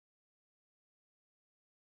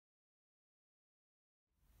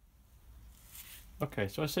Okay,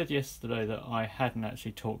 so I said yesterday that I hadn't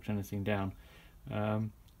actually torqued anything down.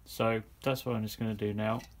 So that's what I'm just going to do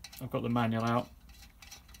now. I've got the manual out,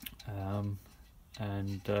 and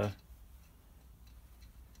I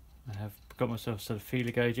have got myself a set of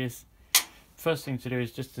feeler gauges. First thing to do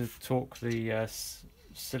is just to torque the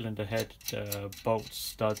cylinder head bolts,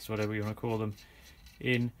 studs, whatever you want to call them,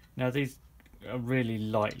 in. Now these are really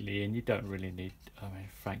lightly in, you don't really need, I mean,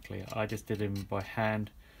 frankly, I just did them by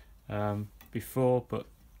hand before, but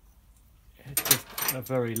just a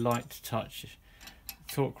very light touch.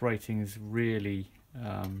 Torque rating is really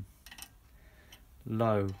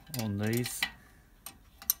low on these.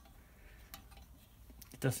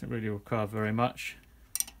 It doesn't really require very much.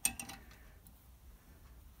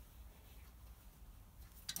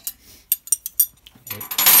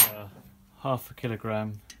 It's half a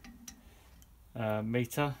kilogram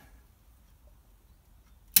meter.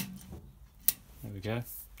 There we go.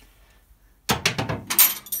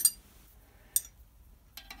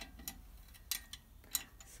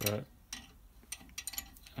 So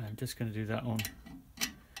I'm just going to do that on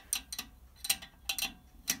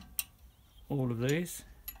all of these.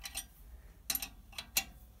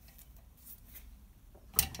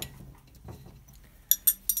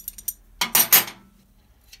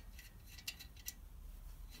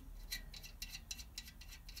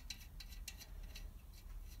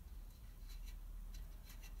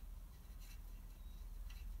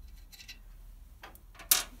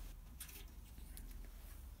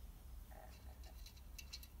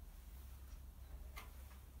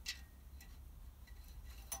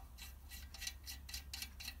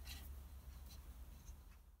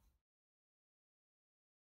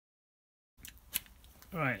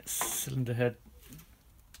 Right, cylinder head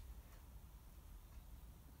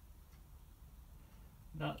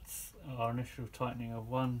nuts, our initial tightening of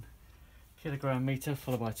 1 kilogram meter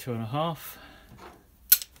followed by 2.5.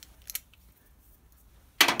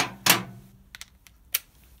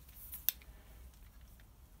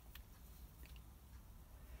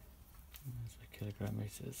 There's the kilogram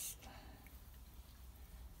meters.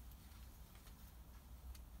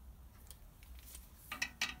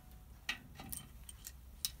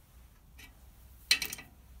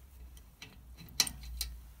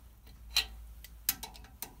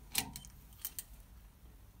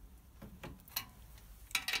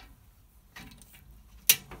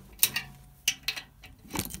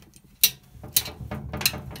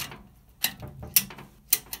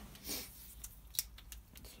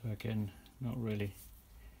 So again, not really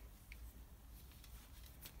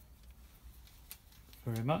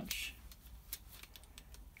very much.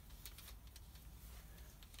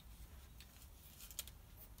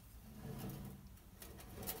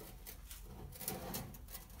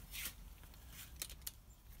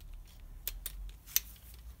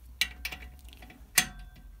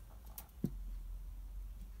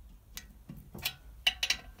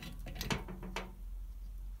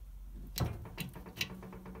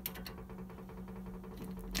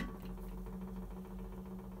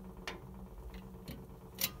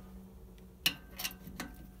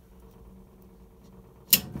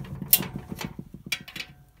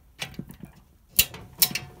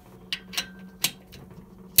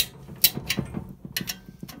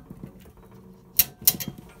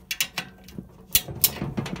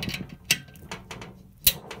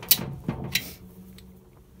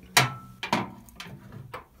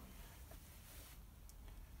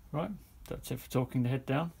 Right, that's it for torquing the head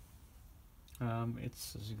down.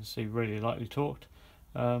 It's, as you can see, really lightly torqued.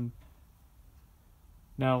 Now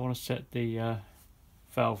I want to set the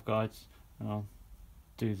valve guides, and I'll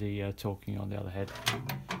do the torquing on the other head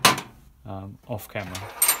off camera.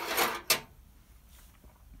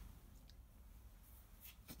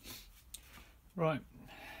 Right,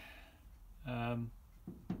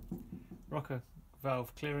 rocker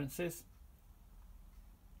valve clearances.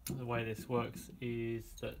 The way this works is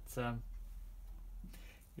that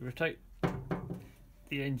you rotate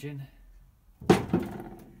the engine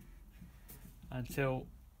until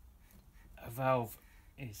a valve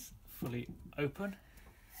is fully open.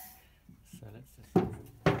 So let's just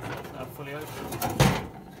set that fully open.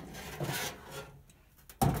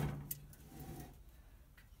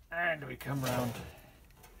 And we come round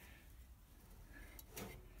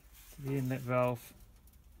to the inlet valve.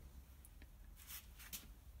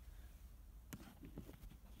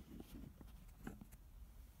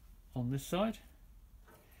 On this side,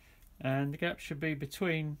 and the gap should be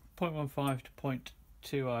between 0.15 to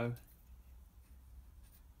 0.20.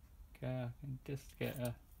 Okay, I can just get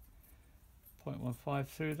a 0.15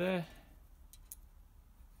 through there.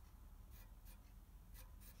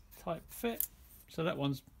 Tight fit. So that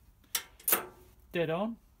one's dead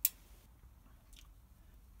on.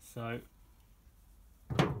 So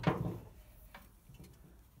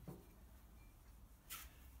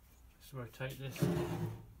just rotate this.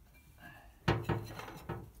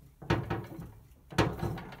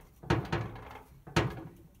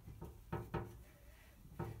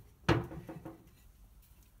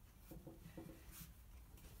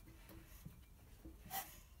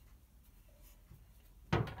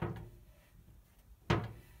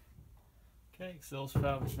 Okay, exhaust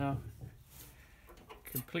valve is now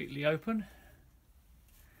completely open.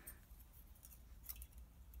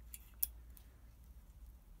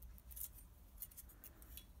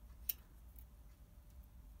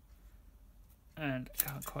 And I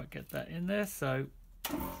can't quite get that in there, so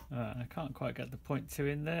I can't quite get the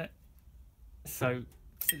 0.2 in there, so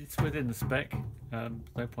it's within the spec,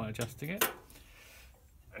 no point adjusting it.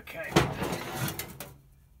 Okay.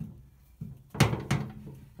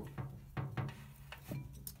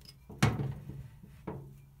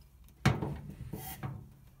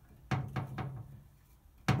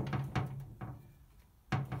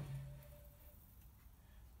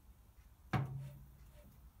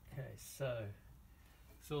 Okay, so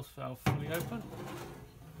exhaust valve fully open.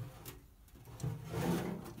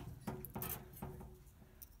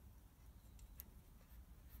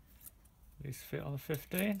 Loose fit on the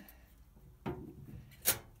 15.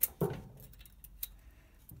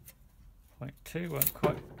 0.2 won't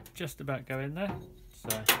quite just about go in there,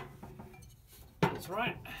 so that's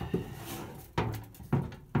right.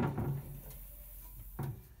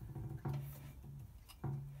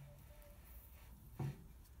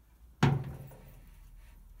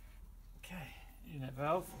 Okay, inlet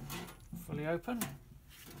valve fully open.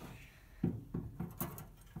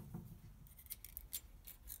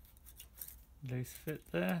 Loose fit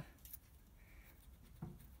there.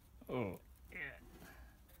 Oh, yeah.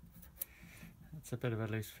 That's a bit of a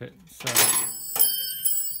loose fit.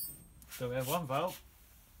 So we have one valve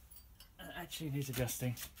that actually needs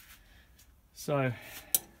adjusting. So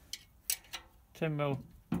 10mm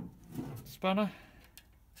spanner.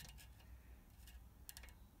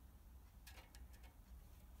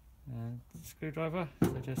 And screwdriver.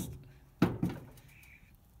 So just a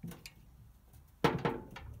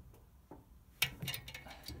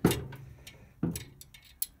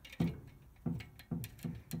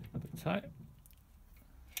bit tight.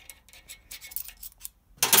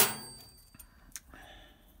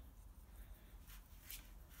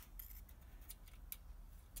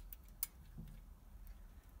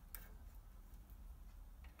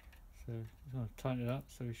 So just want to tighten it up,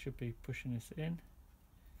 so we should be pushing this in.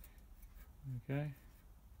 Okay.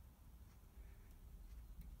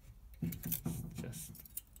 Just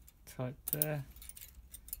tight there.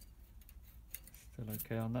 Still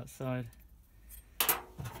okay on that side.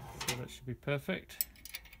 So that should be perfect.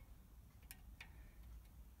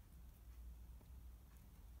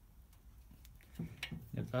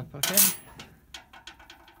 Nip that back in.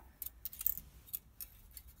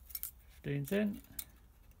 15's in.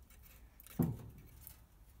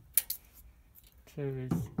 2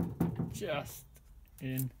 is just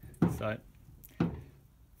in sight.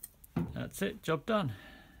 That's it, job done.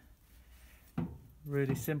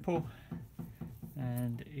 Really simple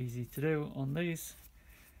and easy to do on these.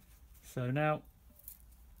 So now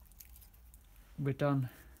we're done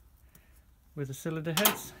with the cylinder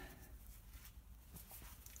heads.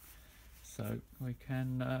 So we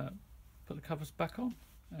can put the covers back on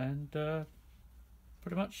and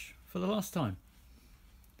pretty much for the last time.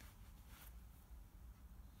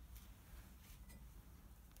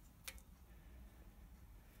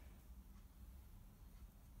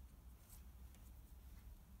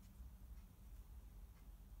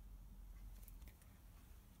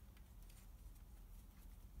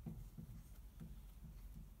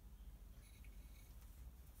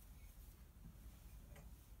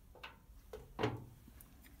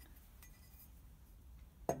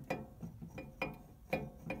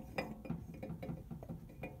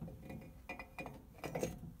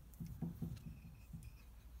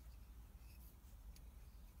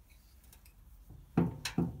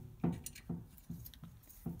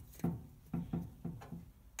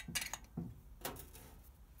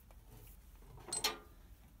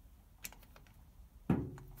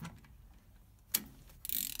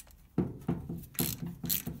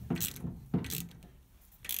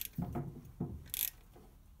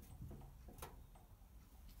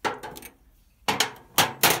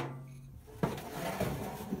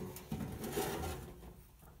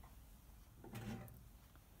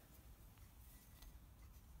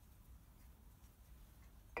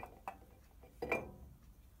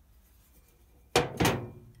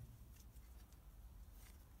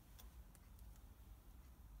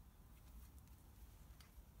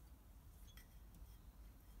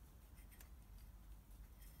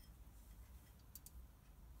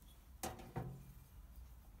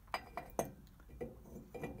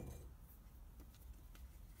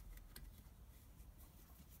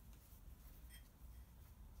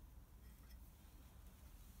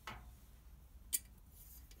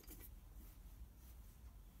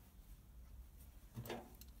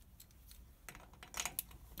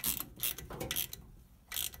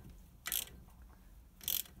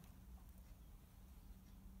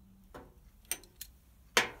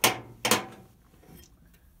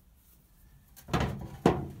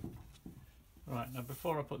 Right, now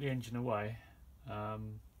before I put the engine away, I'll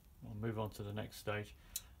move on to the next stage.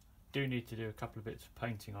 Do need to do a couple of bits of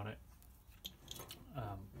painting on it,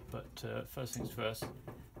 but first things first,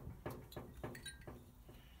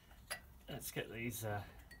 let's get these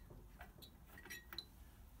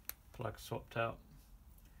plugs swapped out.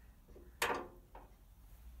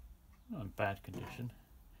 Not in bad condition.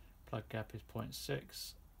 Plug gap is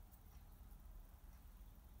 0.6.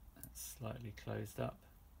 That's slightly closed up.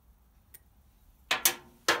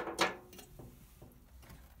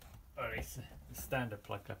 Or at least the standard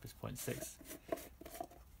plug gap is 0.6.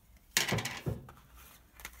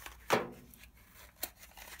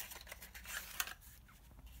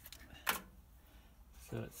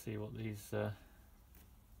 So let's see what these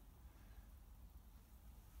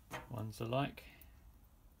ones are like.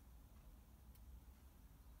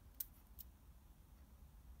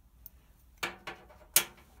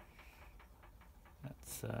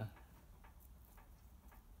 That's a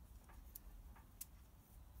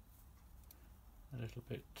little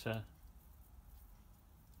bit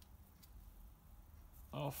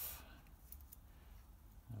off.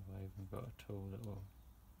 Have I even got a tool that will...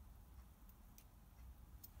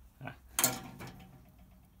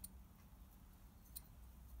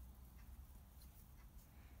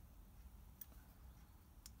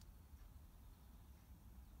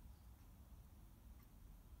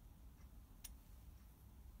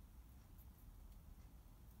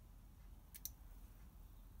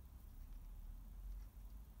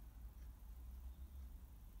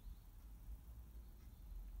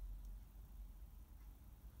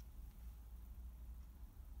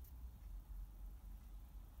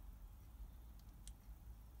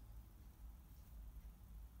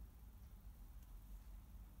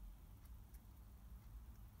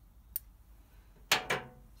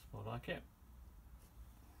 more like it.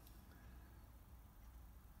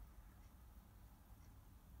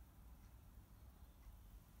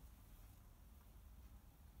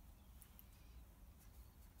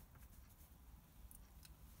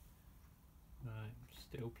 Right,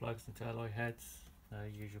 steel plugs into alloy heads,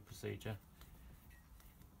 usual procedure.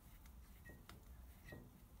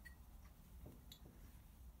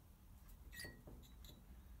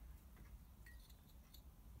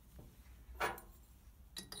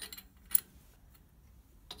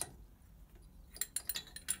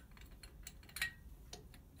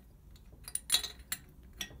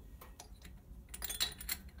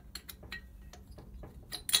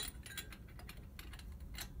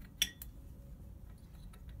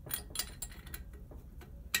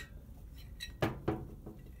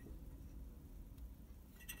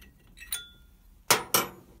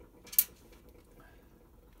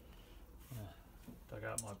 Dug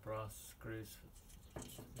out my brass screws for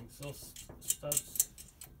the exhaust studs.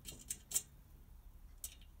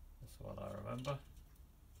 That's what I remember.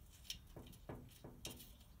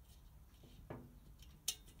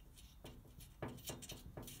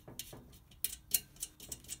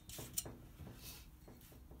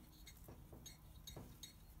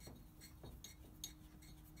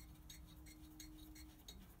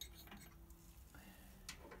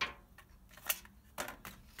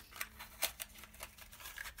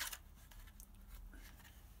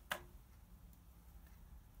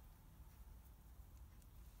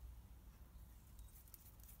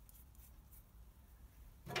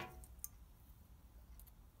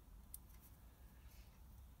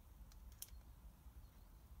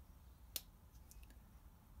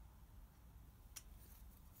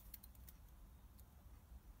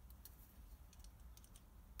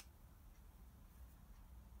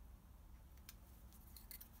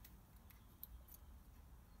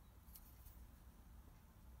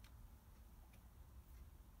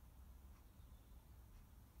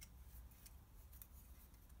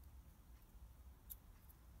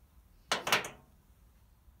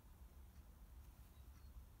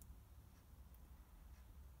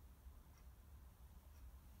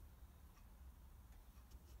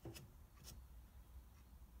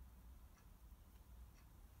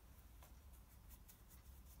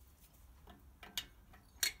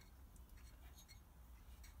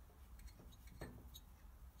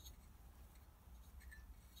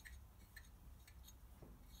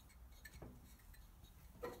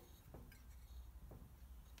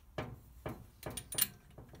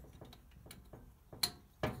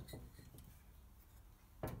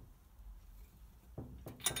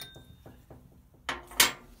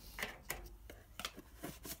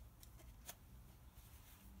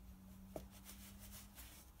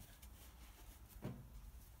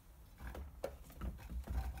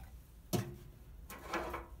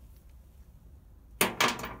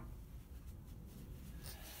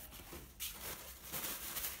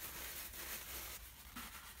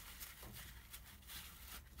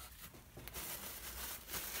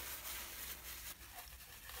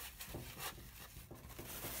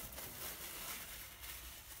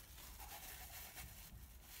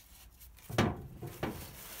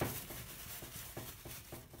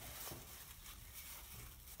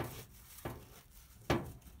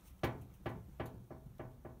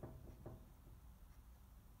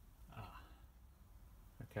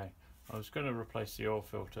 I was going to replace the oil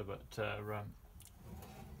filter, but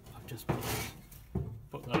I've just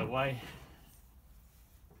put that away.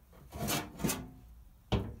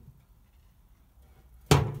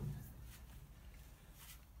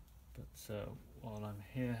 But while I'm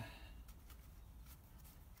here,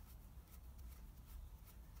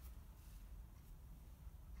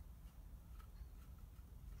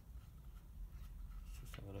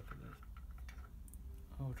 let's have a look at this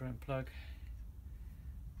oil drain plug.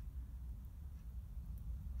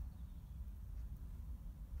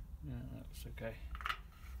 Yeah, that looks okay.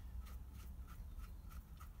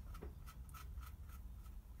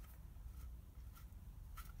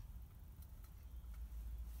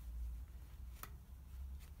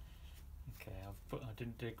 Okay, I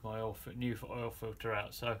didn't dig my new oil filter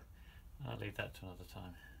out, so I'll leave that to another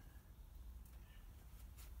time.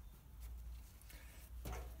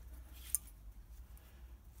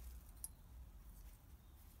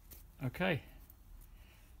 Okay,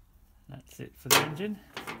 that's it for the engine.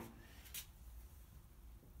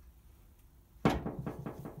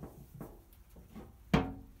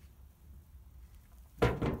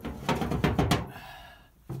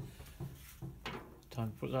 Time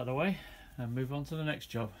to put that away and move on to the next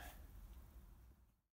job.